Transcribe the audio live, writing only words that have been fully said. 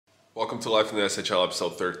Welcome to Life in the SHL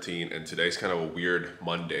episode 13, and today's kind of a weird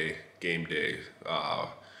Monday game day.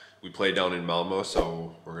 We play down in Malmö,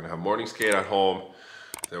 so we're gonna have morning skate at home,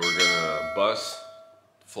 then we're gonna bus,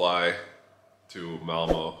 fly to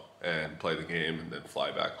Malmö and play the game, and then fly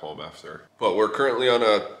back home after. But we're currently on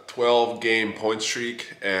a 12-game point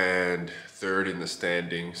streak and third in the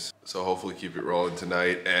standings, so hopefully keep it rolling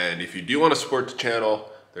tonight. And if you do want to support the channel,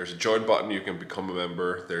 there's a join button. You can become a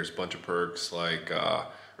member. There's a bunch of perks like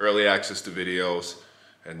early access to videos,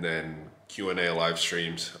 and then Q&A live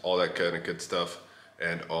streams, all that kind of good stuff.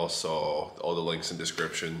 And also all the links in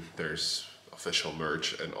description. There's official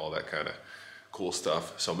merch and all that kind of cool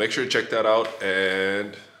stuff. So make sure to check that out,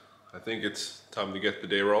 and I think it's time to get the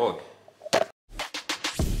day rolling.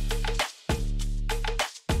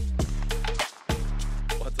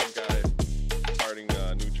 What's up, guys? Starting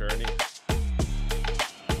a new journey.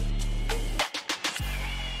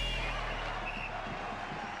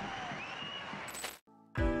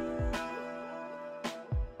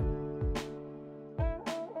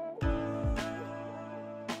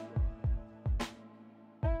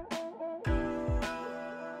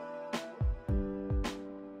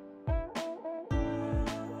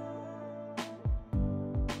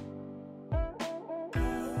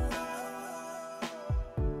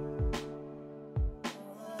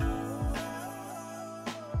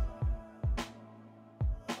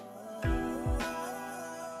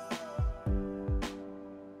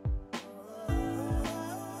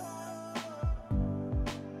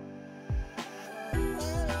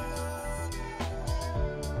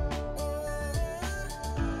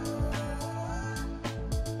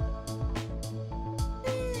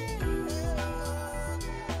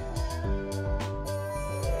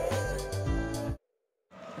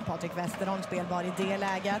 Patrik Westerholm spelbar i det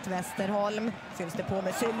läget. Westerholm fylls det på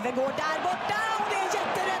med Sylvegård där borta, och det är en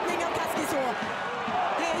jätteräddning av Kaskisuo.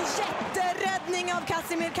 Det är en jätteräddning av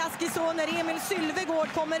Kaskisuo när Emil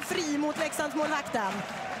Sylvegård kommer fri mot Leksandsmålvakten.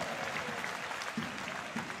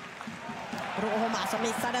 Råhoma som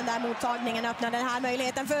missar den där mottagningen öppnar den här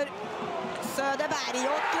möjligheten för Söderberg,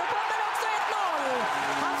 och då kommer också 1-0.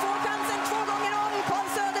 Han får chansen 2 gånger om. Carl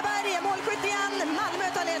Söderberg är målskytt igen. Malmö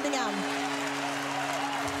tar ledningen.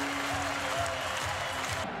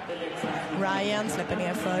 Ryan släpper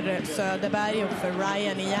ner för Söderberg, och för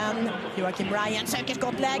Ryan igen. Joakim Ryan söker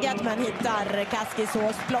skottläget men hittar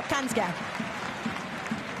Kaskisuos blockhandske.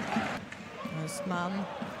 Östman.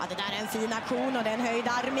 Ja, det där är en fin aktion, och det är en höjd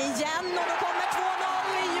arm igen, och då kommer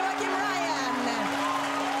 2-0 Joakim Ryan.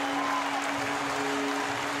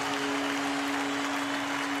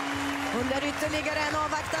 Under ytterligare en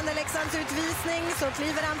avvaktande Leksands utvisning så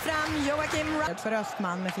kliver han fram, Joakim Ryan. För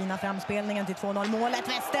Östman med fina framspelningen till 2-0 målet.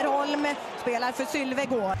 Westerholm spelar för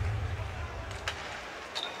Sylvegård.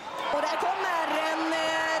 Och där kommer en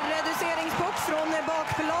reduceringspuck från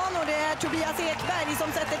bakplan, och det är Tobias Ekberg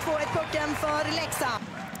som sätter 2-1-pucken för Leksand.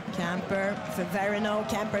 Camper för Verino.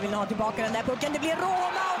 Camper vill ha tillbaka den där pucken. Det blir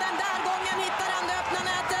Roma, och den där gången hittar han det öppna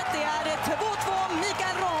nätet. Det är 2-2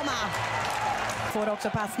 Mikael Roma. Får också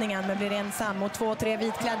passningen men blir ensam mot 2-3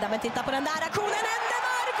 vitklädda. Men titta på den där aktionen.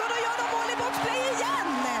 Endemark, och då gör de mål i boxplay igen.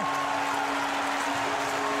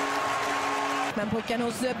 Men pucken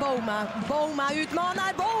hos Bouma. Bouma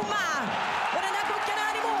utmanar Bouma. Och den där pucken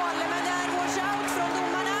är i mål. Men det är washout från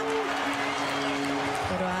domarna.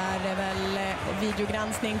 Och då är det väl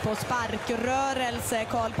videogranskning på sparkrörelse,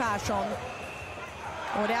 Karl Persson.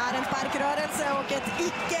 Och det är en sparkrörelse och ett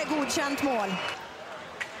icke godkänt mål.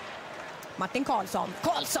 Martin Karlsson.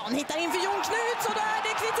 Karlsson hittar in för Jon Knuts, och då är det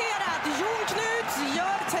kvitterat. Jon Knuts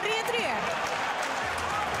gör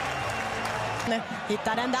 3-3.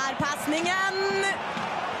 Hittar den där passningen.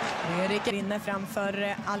 Erik är inne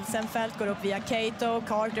framför Alsenfelt, går upp via Cato.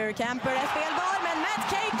 Carter Camper är spelbar, men Matt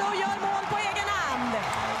Cato gör mål på egen hand.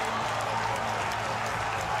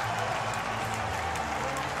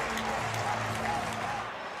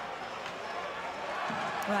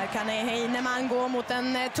 Och här kan Heineman gå mot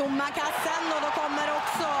den tomma kassen, och då kommer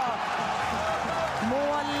också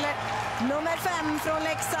mål nummer 5 från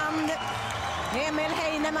Leksand. Emil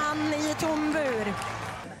Heineman i tom bur.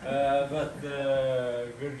 But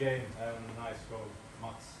good game and nice goal,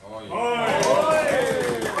 Mats. Oj.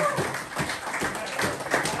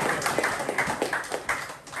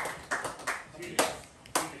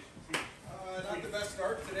 Not the best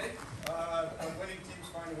start today, but winning teams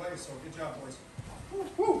find a way, so good job, boys.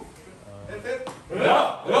 Woo! Hip, hip.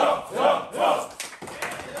 Ja, ja, ja, ja.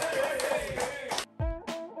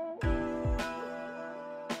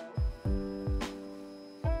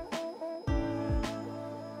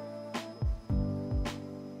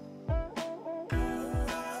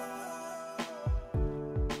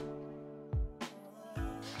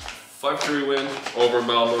 5-3 win over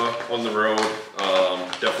Malmö on the road.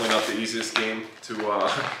 Definitely not the easiest game to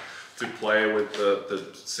play with the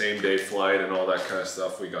same day flight and all that kind of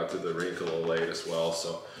stuff. We got to the rink a little late as well,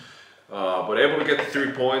 so but able to get the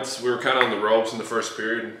 3 points. We were kind of on the ropes in the first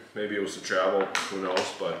period. Maybe it was the travel, who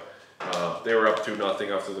knows, but they were up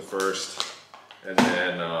 2-0 after the first, and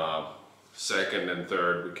then second and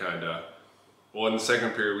third we kind of, well, in the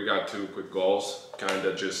second period we got 2 quick goals, kind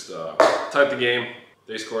of just tied the game.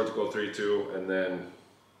 They scored to go 3-2, and then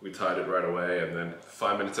we tied it right away, and then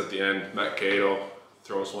 5 minutes at the end, Matt Cato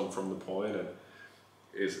throws one from the point and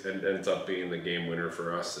ends up being the game winner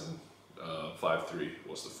for us, and 5-3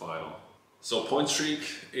 was the final. So point streak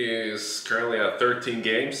is currently at 13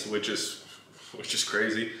 games, which is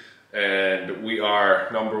crazy, and we are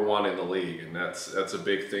 #1 in the league, and that's a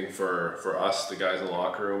big thing for us, the guys in the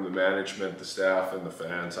locker room, the management, the staff, and the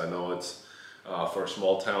fans. I know it's for a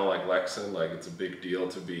small town like Leksand, like it's a big deal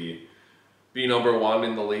to be #1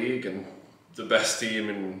 in the league and the best team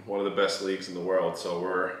in one of the best leagues in the world. So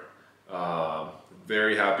we're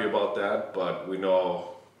very happy about that, but we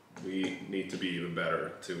know we need to be even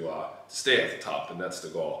better to stay at the top, and that's the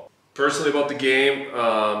goal. Personally, about the game,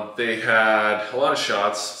 they had a lot of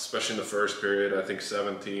shots, especially in the first period, I think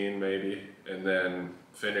 17 maybe, and then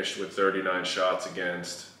finished with 39 shots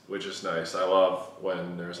against, which is nice. I love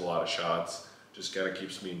when there's a lot of shots, just kind of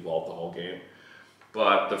keeps me involved the whole game.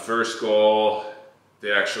 But the first goal,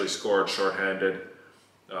 they actually scored shorthanded.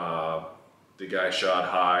 The guy shot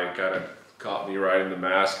high, kind of caught me right in the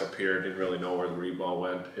mask up here, didn't really know where the rebound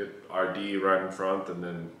went, hit RD right in front, and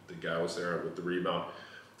then the guy was there with the rebound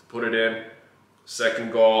to put it in.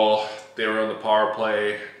 Second goal, they were on the power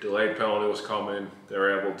play, delayed penalty was coming, they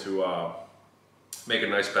were able to make a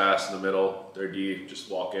nice pass in the middle, their D just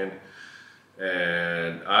walk in,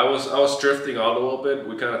 and I was drifting out a little bit.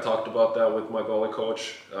 We kind of talked about that with my goalie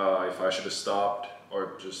coach, if I should have stopped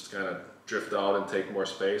or just kind of drift out and take more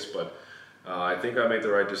space, but I think I made the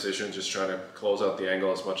right decision, just trying to close out the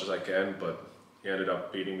angle as much as I can, but he ended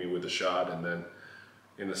up beating me with a shot. And then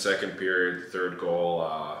in the second period, third goal,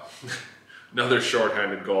 another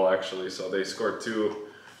shorthanded goal actually. So they scored two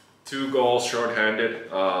goals shorthanded,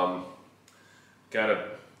 kind of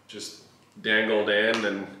just dangled in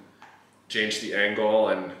and changed the angle,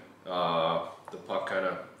 and the puck kind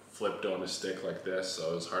of flipped on his stick like this,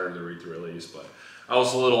 so it was harder to read the release. But I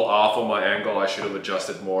was a little off on my angle. I should have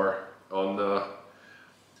adjusted more on the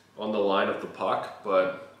line of the puck,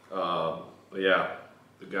 but yeah,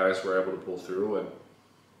 the guys were able to pull through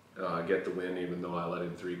and get the win, even though I let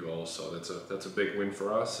in 3 goals. So that's a big win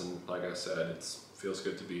for us, and like I said, it feels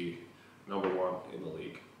good to be #1 in the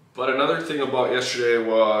league. But another thing about yesterday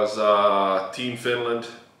was Team Finland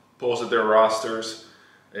posted their rosters,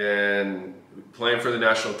 and playing for the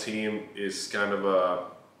national team is kind of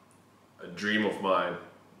a dream of mine,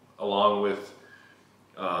 along with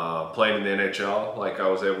playing in the NHL like I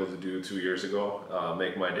was able to do 2 years ago,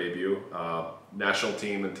 make my debut. National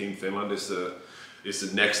team and Team Finland is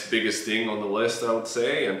the next biggest thing on the list, I would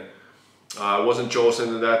say, and I wasn't chosen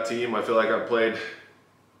to that team. I feel like I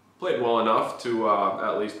played well enough to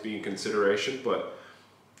at least be in consideration, but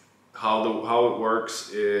how it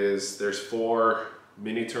works is there's 4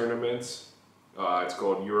 mini tournaments. It's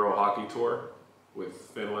called Euro Hockey Tour, with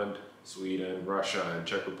Finland, Sweden, Russia, and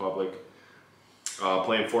Czech Republic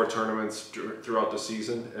playing 4 tournaments throughout the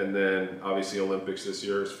season, and then obviously Olympics this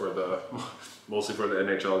year is for mostly for the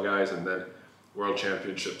NHL guys, and then World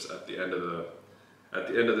Championships at the end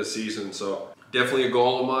of the season. So definitely a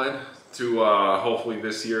goal of mine to hopefully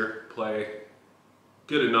this year play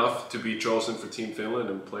good enough to be chosen for Team Finland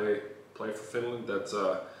and play for Finland. That's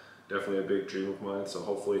definitely a big dream of mine. So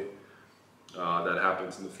hopefully that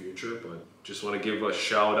happens in the future. But just want to give a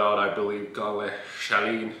shout out. I believe Kalle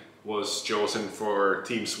Schalin was chosen for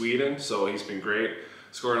Team Sweden, so he's been great,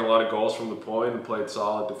 scoring a lot of goals from the point and played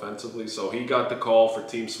solid defensively. So he got the call for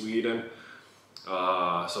Team Sweden.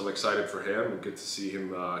 So I'm excited for him and good to see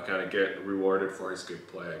him kind of get rewarded for his good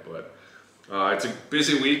play. But it's a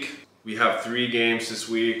busy week. We have 3 games this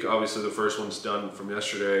week. Obviously the first one's done from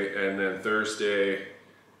yesterday, and then Thursday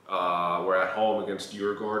we're at home against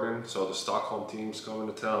Djurgården. So the Stockholm team's coming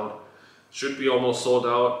to town. Should be almost sold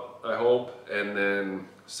out, I hope. And then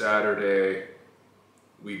Saturday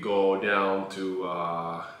we go down to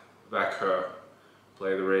Växjö,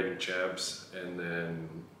 play the reigning champs, and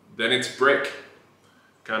then it's break,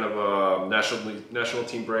 kind of a national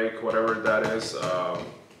team break, whatever that is,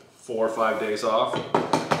 4 or 5 days off.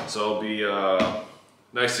 So it'll be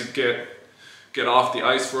nice to get off the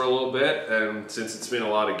ice for a little bit, and since it's been a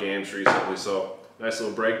lot of games recently, so nice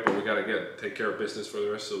little break. But we gotta take care of business for the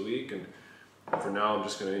rest of the week and For now, I'm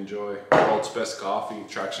just gonna enjoy world's best coffee,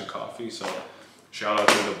 Traction Coffee. So shout out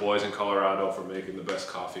to the boys in Colorado for making the best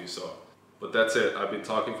coffee. So, but that's it. I've been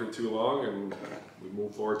talking for too long, and we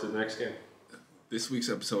move forward to the next game. This week's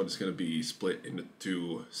episode is gonna be split into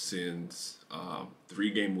two, since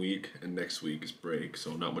 3-game week and next week is break.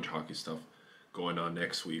 So not much hockey stuff going on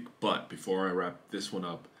next week. But before I wrap this one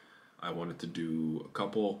up, I wanted to do a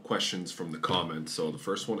couple questions from the comments. So the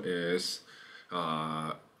first one is,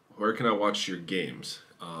 where can I watch your games?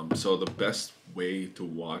 So the best way to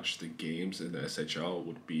watch the games in the SHL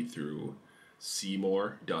would be through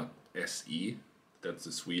seymour.se. That's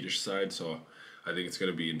the Swedish side, so I think it's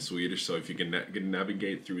going to be in Swedish. So if you can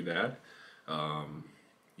navigate through that,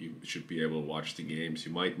 you should be able to watch the games.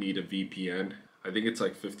 You might need a VPN. I think it's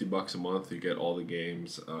like $50 a month. You get all the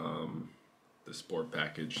games, the sport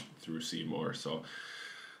package through Seymour. So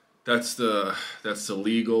that's the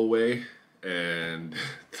legal way and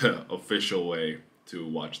the official way to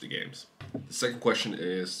watch the games. The second question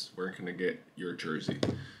is, where can I get your jersey?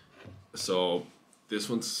 So this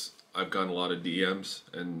one's, I've gotten a lot of DMs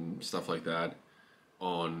and stuff like that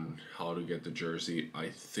on how to get the jersey. I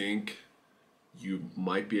think you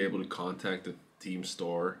might be able to contact the team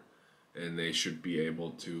store, and they should be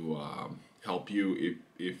able to help you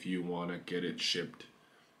if you want to get it shipped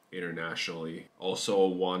internationally. Also,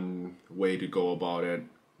 one way to go about it,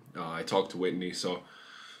 I talked to Whitney, so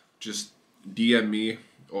just DM me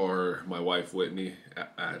or my wife Whitney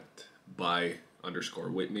at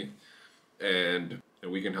by_Whitney, and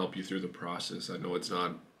we can help you through the process. I know it's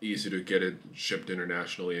not easy to get it shipped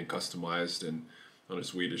internationally and customized and on a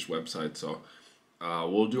Swedish website, so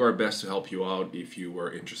we'll do our best to help you out if you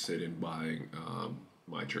were interested in buying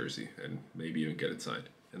my jersey and maybe even get it signed.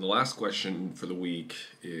 And the last question for the week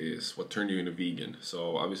is, what turned you into vegan?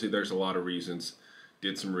 So obviously there's a lot of reasons.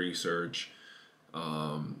 Did some research,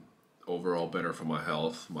 overall better for my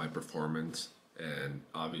health, my performance, and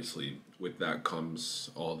obviously with that comes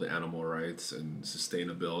all the animal rights and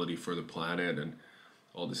sustainability for the planet and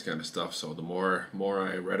all this kind of stuff. So the more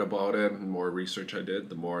I read about it and more research I did,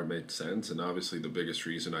 the more it made sense. And obviously the biggest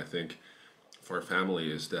reason I think for our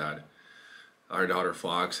family is that our daughter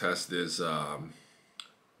Fox has this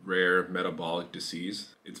rare metabolic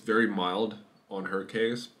disease. It's very mild on her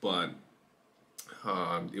case, but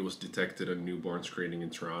it was detected in newborn screening in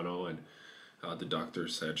Toronto, and the doctor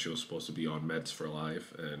said she was supposed to be on meds for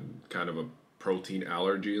life, and kind of a protein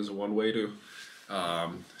allergy is one way to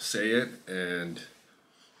say it. And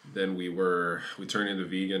then we turned into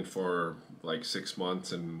vegan for like 6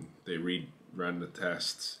 months, and they ran the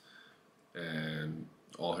tests, and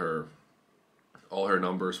all her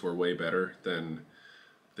numbers were way better than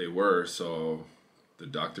they were. So the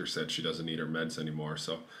doctor said she doesn't need her meds anymore.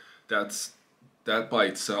 So that by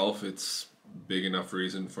itself, it's big enough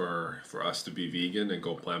reason for us to be vegan and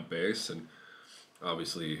go plant-based. And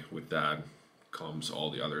obviously with that comes all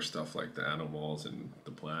the other stuff like the animals and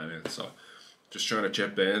the planet. So just trying to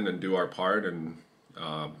chip in and do our part and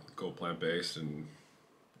go plant-based and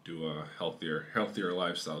do a healthier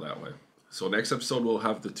lifestyle that way. So next episode we'll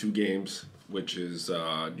have the 2 games, which is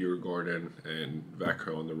Djurgården and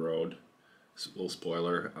Växjö on the road. A little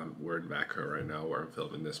spoiler, we're in Växjö right now where I'm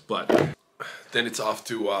filming this, but then it's off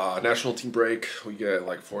to national team break. We get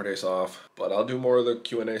like 4 days off, but I'll do more of the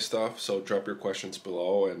Q&A stuff, so drop your questions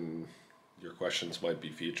below and your questions might be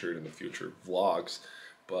featured in the future vlogs.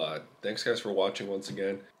 But thanks guys for watching once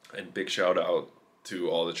again, and big shout out to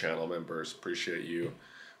all the channel members. Appreciate you.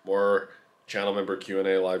 More channel member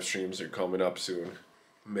Q&A live streams are coming up soon.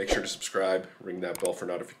 Make sure to subscribe, ring that bell for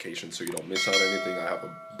notifications so you don't miss out on anything. I have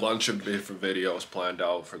a bunch of different videos planned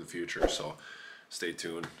out for the future, so stay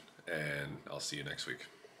tuned, and I'll see you next week.